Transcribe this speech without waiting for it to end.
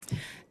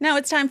Now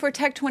it's time for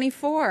Tech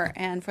 24,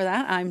 and for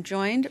that I'm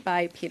joined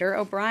by Peter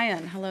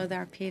O'Brien. Hello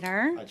there,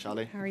 Peter. Hi,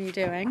 Charlie. How are you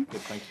doing?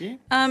 Good, thank you.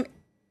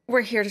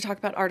 We're here to talk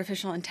about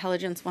artificial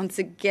intelligence once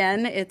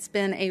again. It's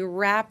been a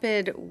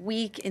rapid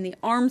week in the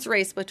arms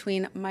race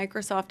between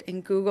Microsoft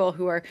and Google,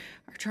 who are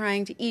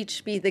trying to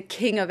each be the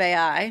king of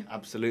AI.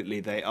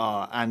 Absolutely, they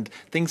are. And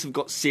things have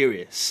got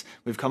serious.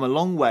 We've come a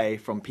long way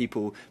from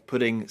people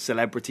putting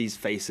celebrities'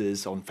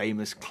 faces on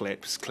famous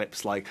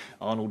clips like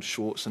Arnold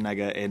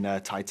Schwarzenegger in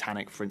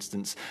Titanic, for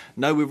instance.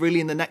 No, we're really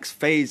in the next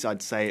phase,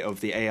 I'd say, of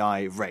the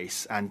AI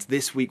race. And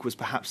this week was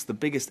perhaps the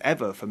biggest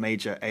ever for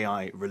major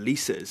AI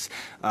releases.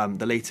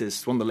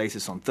 One of the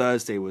latest on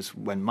Thursday was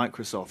when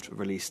Microsoft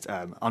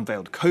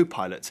unveiled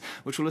Copilot,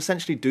 which will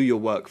essentially do your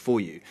work for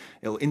you.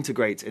 It'll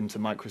integrate into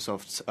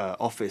Microsoft's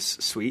Office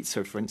suite.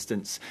 So, for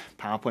instance,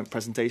 PowerPoint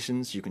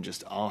presentations, you can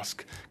just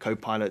ask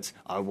Copilot,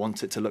 I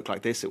want it to look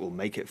like this. It will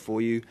make it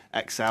for you.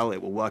 Excel,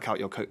 it will work out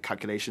your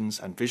calculations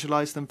and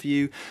visualize them for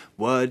you.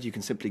 Word, you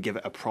can simply give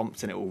it a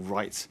prompt and it will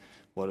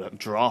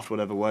draft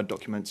whatever Word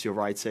documents you're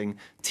writing.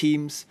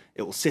 Teams,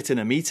 it will sit in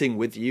a meeting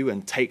with you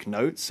and take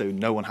notes, so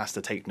no one has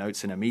to take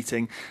notes in a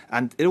meeting.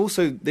 And they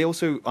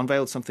also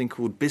unveiled something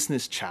called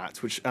Business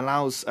Chat, which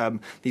allows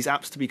these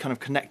apps to be kind of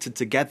connected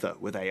together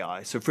with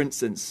AI. So, for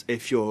instance,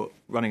 if you're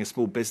running a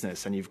small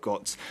business and you've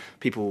got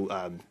people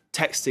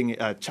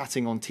texting,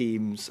 chatting on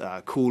Teams,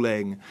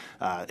 calling,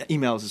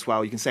 emails as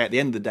well. You can say at the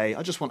end of the day,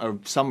 I just want a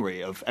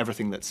summary of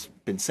everything that's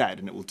been said,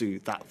 and it will do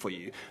that for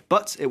you.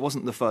 But it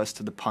wasn't the first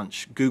to the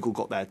punch. Google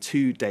got there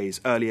 2 days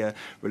earlier,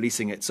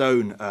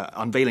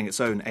 unveiling its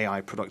own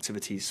AI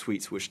productivity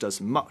suite, which does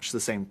much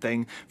the same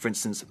thing. For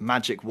instance,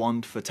 Magic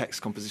Wand for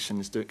text composition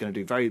is going to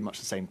do very much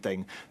the same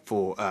thing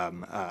for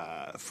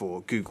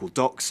Google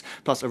Docs,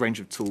 plus a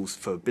range of tools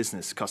for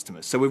business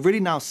customers. So we're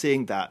really now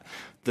seeing that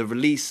the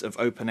release of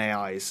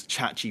OpenAI's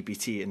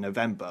ChatGPT in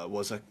November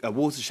was a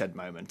watershed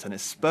moment, and it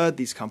spurred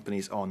these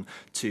companies on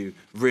to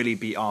really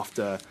be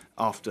after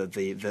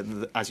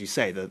the as you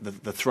say,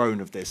 the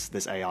throne of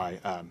this AI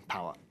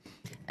power.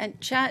 And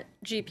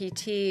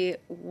ChatGPT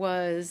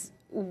was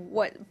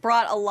what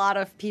brought a lot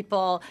of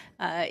people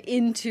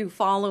into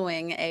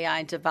following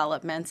AI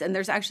developments. And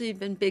there's actually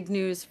been big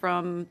news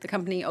from the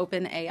company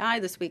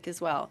OpenAI this week as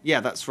well.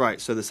 Yeah, that's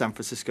right. So the San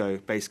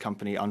Francisco-based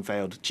company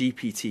unveiled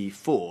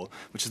GPT-4,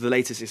 which is the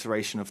latest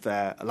iteration of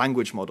their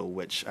language model,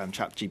 which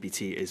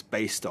ChatGPT is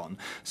based on.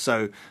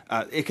 So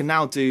it can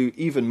now do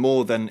even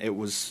more than it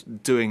was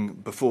doing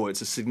before.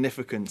 It's a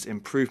significant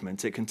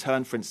improvement. It can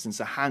turn, for instance,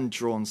 a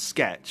hand-drawn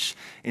sketch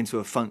into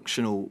a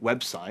functional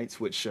website,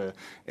 which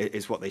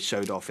is what they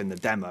showed off in the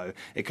demo.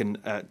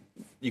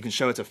 You can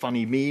show it a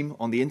funny meme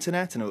on the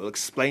internet and it will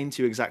explain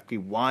to you exactly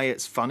why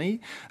it's funny.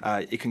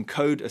 It can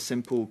code a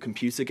simple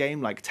computer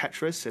game like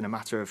Tetris in a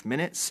matter of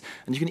minutes.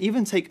 And you can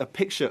even take a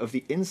picture of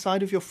the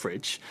inside of your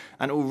fridge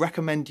and it will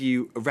recommend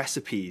you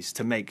recipes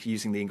to make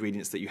using the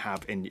ingredients that you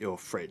have in your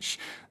fridge.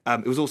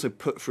 It was also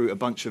put through a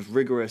bunch of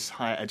rigorous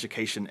higher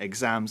education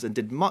exams and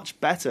did much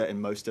better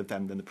in most of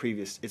them than the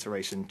previous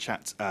iteration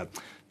GPT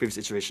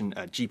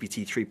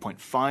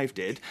 3.5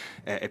 did.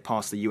 It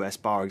passed the US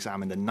bar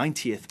exam in the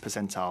 90th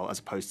percentile as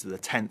opposed to the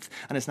 10th,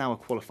 and is now a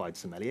qualified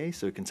sommelier,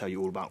 so it can tell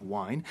you all about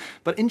wine.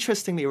 But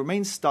interestingly, it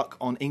remains stuck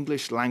on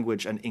English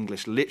language and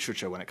English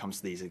literature when it comes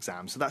to these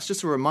exams. So that's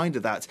just a reminder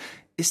that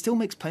it still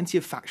makes plenty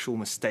of factual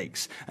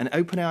mistakes. And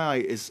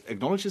OpenAI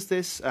acknowledges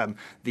this.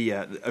 The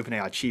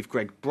OpenAI chief,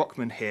 Greg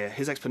Brockman here,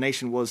 his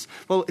explanation was,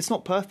 well, it's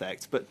not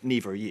perfect, but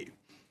neither are you.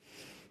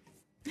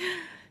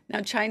 Now,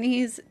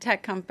 Chinese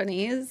tech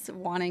companies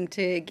wanting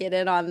to get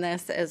in on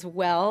this as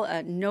well,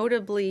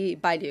 notably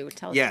Baidu.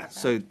 Tell us about that.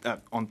 So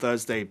on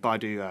Thursday,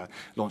 Baidu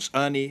launched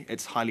Ernie,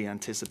 its highly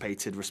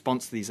anticipated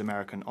response to these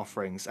American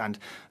offerings. And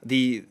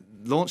the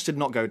launch did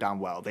not go down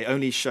well. They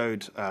only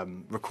showed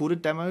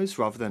recorded demos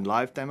rather than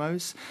live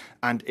demos.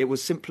 And it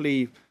was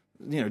simply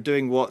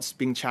doing what's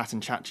Bing Chat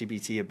and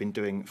ChatGPT have been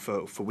doing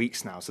for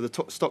weeks now. So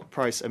the stock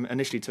price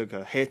initially took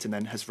a hit and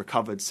then has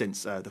recovered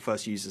since the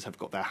first users have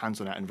got their hands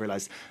on it and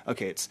realized,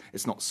 okay,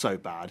 it's not so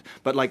bad.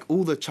 But like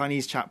all the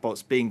Chinese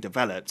chatbots being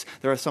developed,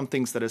 there are some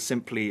things that are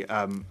simply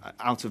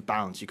out of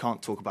bounds. You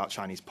can't talk about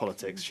Chinese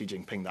politics, Xi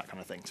Jinping, that kind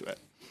of thing to it.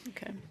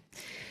 Okay.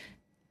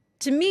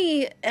 To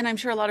me, and I'm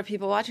sure a lot of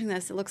people watching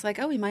this, it looks like,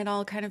 we might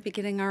all kind of be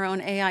getting our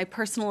own AI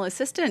personal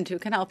assistant who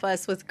can help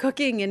us with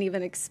cooking and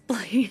even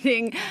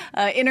explaining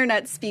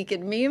internet speak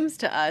and memes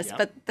to us. Yep.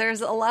 But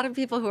there's a lot of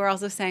people who are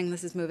also saying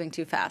this is moving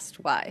too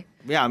fast. Why?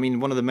 Yeah, I mean,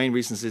 one of the main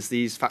reasons is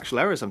these factual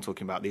errors I'm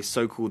talking about, these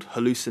so-called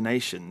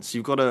hallucinations.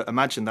 You've got to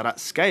imagine that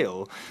at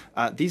scale,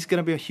 these are going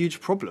to be a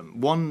huge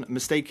problem. One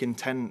mistake in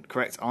 10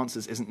 correct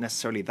answers isn't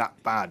necessarily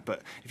that bad,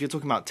 but if you're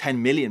talking about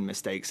 10 million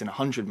mistakes and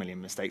 100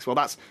 million mistakes, well,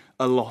 that's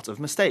a lot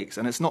of mistakes.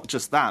 And it's not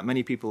just that.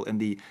 Many people in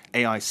the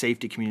AI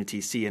safety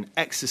community see an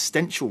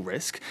existential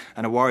risk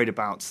and are worried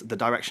about the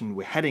direction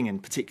we're heading in,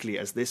 particularly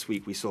as this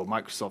week we saw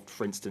Microsoft,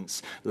 for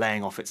instance,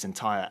 laying off its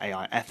entire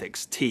AI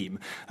ethics team.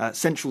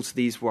 Central to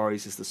these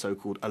worries is the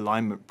so-called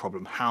alignment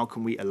problem. How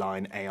can we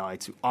align AI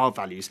to our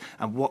values,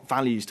 and what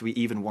values do we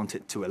even want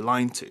it to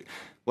align to?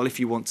 Well,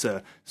 if you want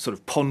to sort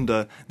of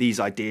ponder these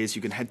ideas,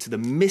 you can head to the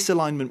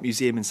Misalignment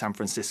Museum in San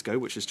Francisco,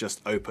 which has just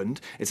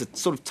opened. It's a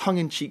sort of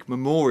tongue-in-cheek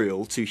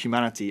memorial to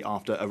humanity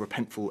after a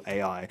repentful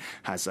AI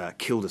has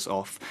killed us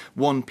off.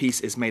 One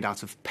piece is made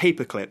out of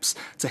paperclips.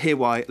 To hear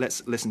why,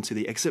 let's listen to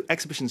the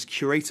exhibition's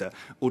curator,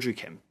 Audrey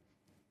Kim.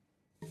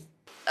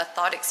 A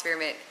thought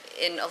experiment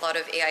in a lot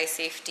of AI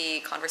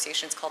safety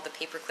conversations called the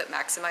paperclip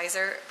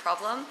maximizer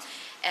problem.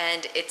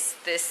 And it's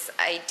this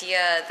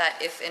idea that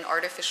if an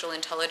artificial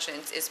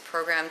intelligence is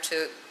programmed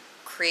to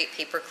create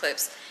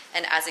paperclips,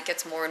 and as it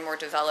gets more and more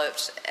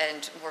developed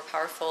and more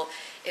powerful,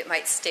 it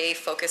might stay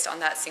focused on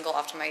that single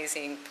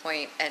optimizing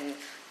point and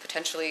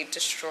potentially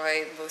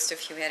destroy most of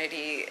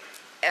humanity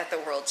at the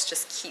world to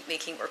just keep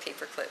making more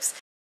paperclips.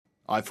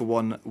 I, for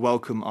one,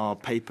 welcome our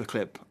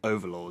paperclip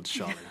overlords,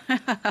 Charlie.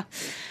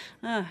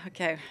 Oh,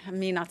 okay,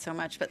 me not so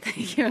much, but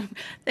thank you.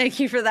 Thank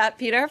you for that,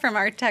 Peter, from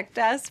our tech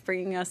desk,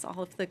 bringing us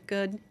all of the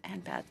good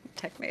and bad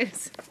tech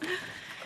news.